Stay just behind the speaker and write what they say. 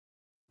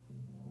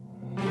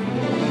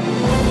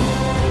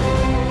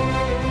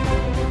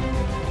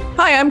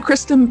Hi, I'm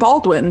Kristen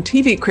Baldwin,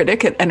 TV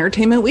critic at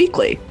Entertainment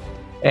Weekly.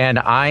 And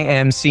I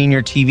am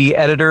senior TV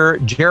editor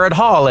Jared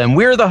Hall, and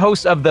we're the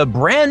hosts of the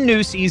brand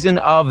new season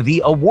of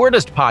the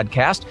Awardist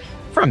podcast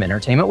from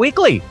Entertainment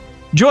Weekly.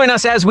 Join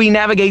us as we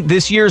navigate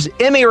this year's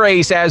Emmy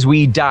race as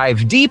we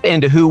dive deep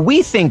into who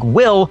we think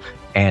will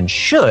and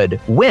should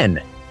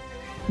win.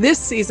 This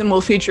season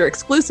will feature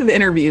exclusive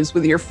interviews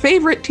with your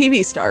favorite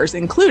TV stars,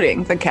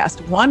 including the cast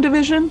of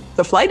WandaVision,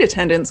 the flight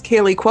attendants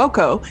Kaylee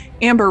Cuoco,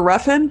 Amber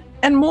Ruffin,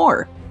 and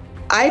more.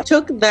 I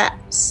took that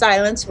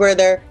silence where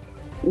there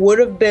would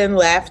have been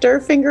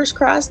laughter, fingers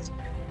crossed,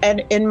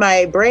 and in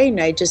my brain,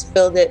 I just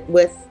filled it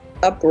with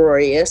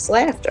uproarious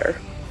laughter.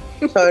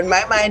 So in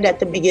my mind, at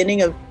the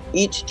beginning of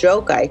each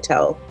joke I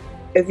tell,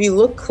 if you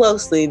look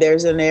closely,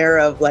 there's an air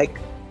of like,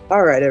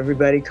 all right,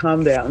 everybody,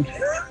 calm down.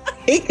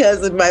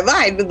 Because in my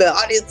mind, the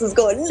audience is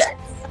going nuts.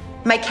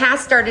 My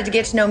cast started to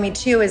get to know me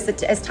too as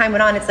time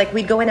went on. It's like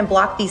we'd go in and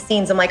block these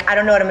scenes. I'm like, I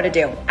don't know what I'm going to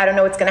do. I don't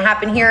know what's going to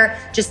happen here.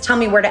 Just tell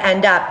me where to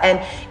end up.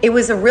 And it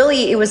was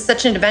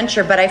such an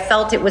adventure, but I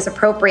felt it was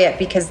appropriate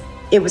because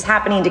it was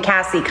happening to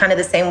Cassie kind of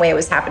the same way it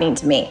was happening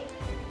to me.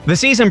 The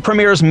season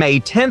premieres May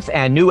 10th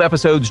and new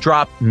episodes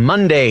drop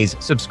Mondays.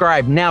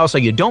 Subscribe now so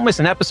you don't miss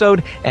an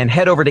episode and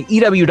head over to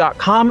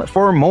EW.com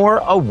for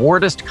more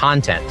Awardist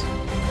content.